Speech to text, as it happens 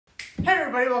Hey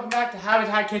everybody, welcome back to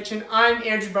Habitat Kitchen. I'm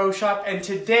Andrew Beauchamp, and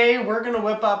today we're going to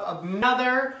whip up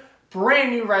another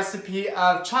brand new recipe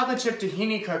of chocolate chip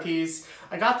tahini cookies.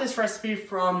 I got this recipe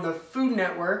from the Food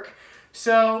Network,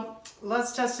 so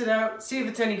let's test it out, see if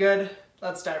it's any good.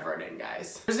 Let's dive right in,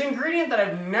 guys. There's an ingredient that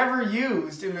I've never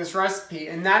used in this recipe,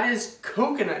 and that is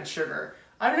coconut sugar.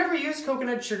 I've never used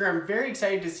coconut sugar. I'm very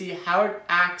excited to see how it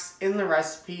acts in the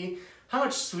recipe, how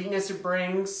much sweetness it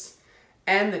brings,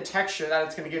 and the texture that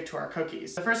it's going to give to our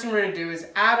cookies. The first thing we're going to do is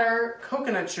add our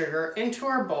coconut sugar into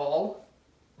our bowl.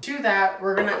 To that,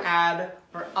 we're going to add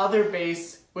our other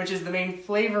base, which is the main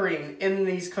flavoring in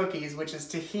these cookies, which is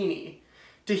tahini.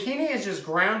 Tahini is just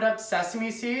ground up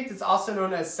sesame seeds. It's also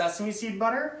known as sesame seed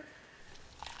butter.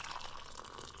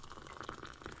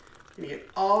 You're going to get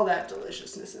all that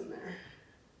deliciousness in there.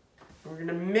 We're going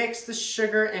to mix the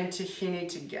sugar and tahini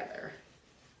together.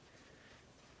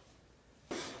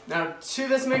 Now to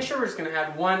this mixture, we're just going to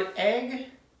add 1 egg.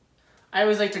 I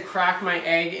always like to crack my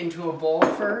egg into a bowl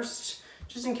first,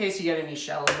 just in case you get any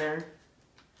shell in there.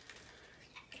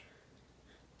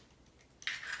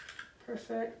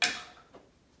 Perfect.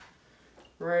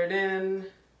 Right in.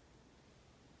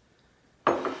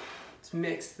 Let's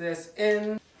mix this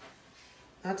in.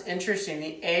 That's interesting.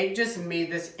 The egg just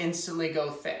made this instantly go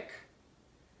thick.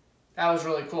 That was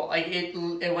really cool. Like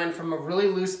it went from a really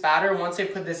loose batter. Once I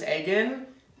put this egg in,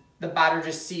 the batter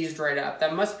just seized right up.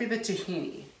 That must be the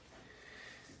tahini.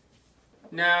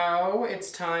 Now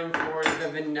it's time for the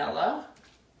vanilla.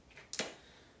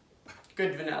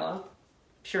 Good vanilla.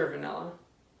 Pure vanilla.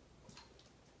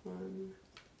 1,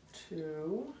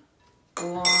 2.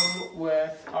 Along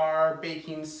with our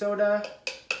baking soda.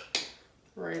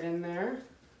 Right in there.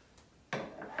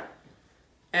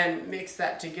 And mix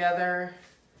that together.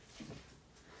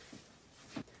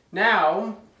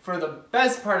 Now, for the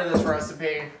best part of this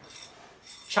recipe,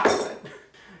 chocolate.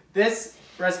 This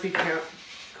recipe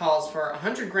calls for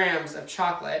 100 grams of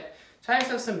chocolate. So I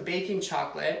just have some baking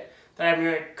chocolate that I'm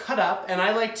going to cut up, and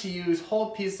I like to use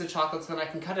whole pieces of chocolate so then I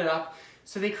can cut it up.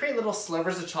 So they create little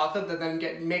slivers of chocolate that then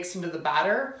get mixed into the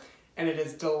batter, and it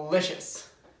is delicious.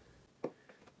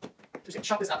 Just going to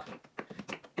chop this up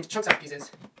into chunk-sized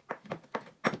pieces.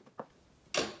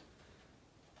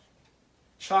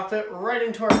 Chocolate right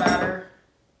into our batter.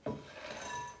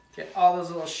 Get all those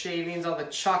little shavings, all the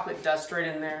chocolate dust right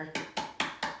in there.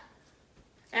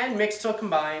 And mix till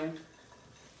combined.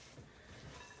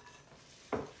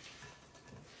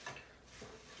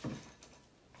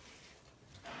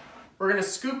 We're going to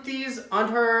scoop these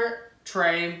onto our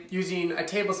tray using a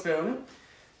tablespoon.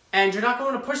 And you're not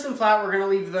going to push them flat, we're going to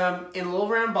leave them in little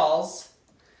round balls.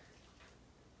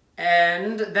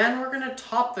 And then we're going to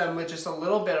top them with just a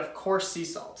little bit of coarse sea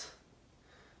salt.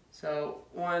 So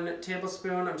 1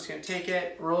 tablespoon, I'm just going to take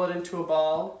it, roll it into a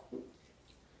ball.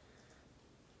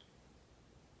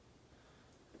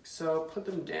 So put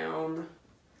them down.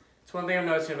 It's one thing I'm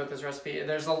noticing about this recipe.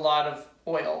 There's a lot of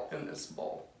oil in this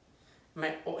bowl.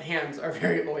 My hands are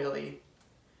very oily.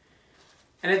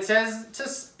 And it says to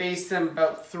space them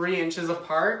about 3 inches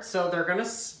apart, so they're going to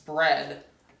spread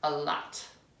a lot.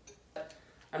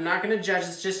 I'm not going to judge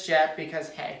this just yet because,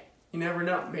 hey, you never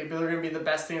know. Maybe they're going to be the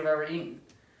best thing I've ever eaten.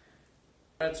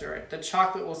 That's alright. The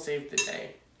chocolate will save the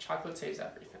day. Chocolate saves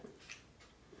everything.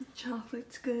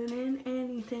 Chocolate's good in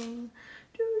anything.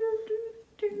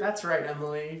 That's right,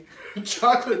 Emily.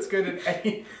 Chocolate's good in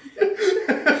anything.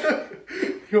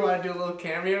 You want to do a little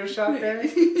cameo shot there?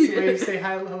 So maybe say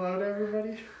hello to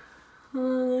everybody?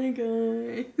 Hi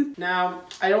guys. Now,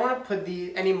 I don't want to put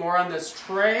any more on this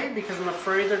tray because I'm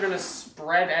afraid they're going to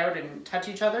spread out and touch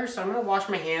each other. So I'm going to wash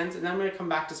my hands and then I'm going to come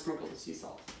back to sprinkle the sea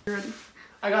salt. Ready?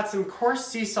 I got some coarse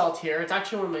sea salt here. It's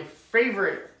actually one of my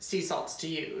favorite sea salts to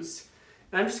use.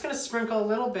 And I'm just going to sprinkle a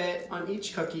little bit on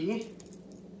each cookie.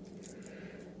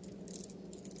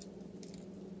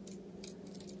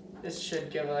 This should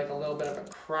give like a little bit of a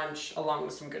crunch along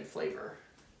with some good flavor.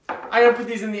 I'm going to put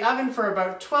these in the oven for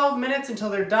about 12 minutes until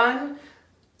they're done.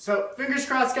 So fingers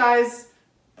crossed, guys.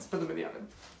 Let's put them in the oven.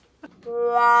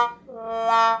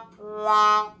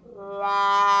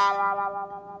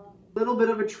 A little bit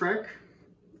of a trick.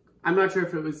 I'm not sure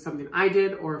if it was something I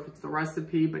did or if it's the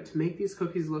recipe, but to make these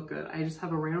cookies look good, I just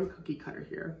have a round cookie cutter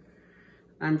here.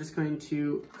 I'm just going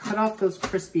to cut off those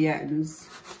crispy ends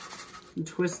and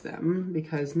twist them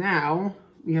because now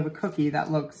we have a cookie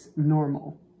that looks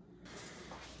normal.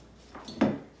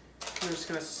 I'm just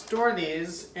going to store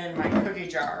these in my cookie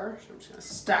jar. So I'm just going to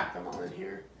stack them all in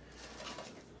here.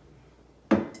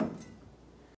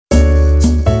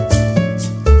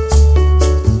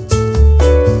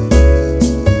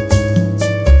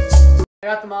 I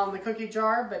got them all in the cookie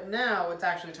jar, but now it's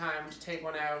actually time to take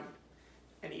one out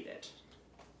and eat it.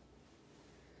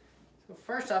 So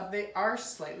first off, they are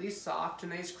slightly soft, a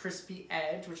nice crispy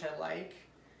edge, which I like.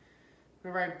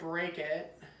 Whenever I break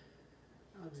it,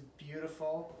 it looks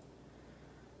beautiful.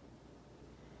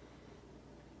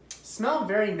 Smell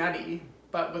very nutty,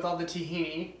 but with all the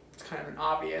tahini, it's kind of an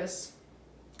obvious.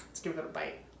 Let's give it a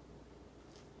bite.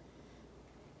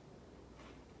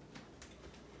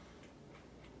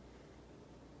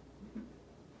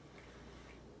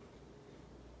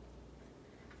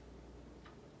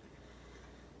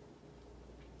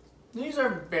 These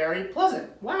are very pleasant.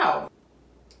 Wow.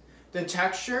 The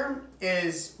texture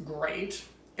is great.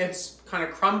 It's kind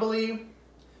of crumbly,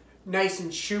 nice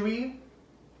and chewy.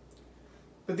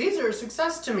 But these are a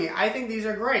success to me. I think these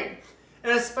are great.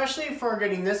 And especially for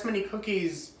getting this many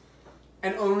cookies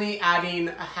and only adding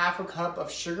a half a cup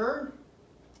of sugar,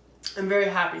 I'm very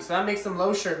happy. So that makes them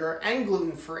low sugar and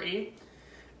gluten-free.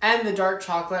 And the dark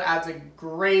chocolate adds a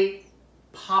great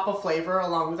pop of flavor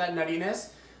along with that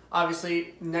nuttiness.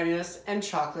 Obviously, nuttiness and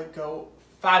chocolate go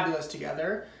fabulous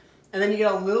together. And then you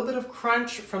get a little bit of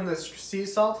crunch from the sea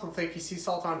salt, the flaky sea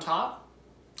salt on top.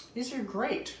 These are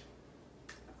great.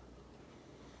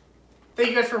 Thank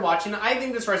you guys for watching. I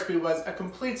think this recipe was a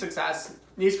complete success.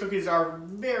 These cookies are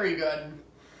very good.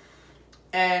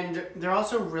 And they're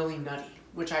also really nutty,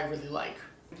 which I really like.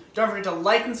 Don't forget to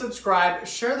like and subscribe,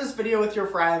 share this video with your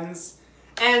friends,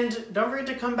 and don't forget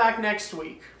to come back next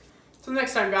week. Till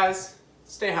next time, guys,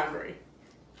 stay hungry.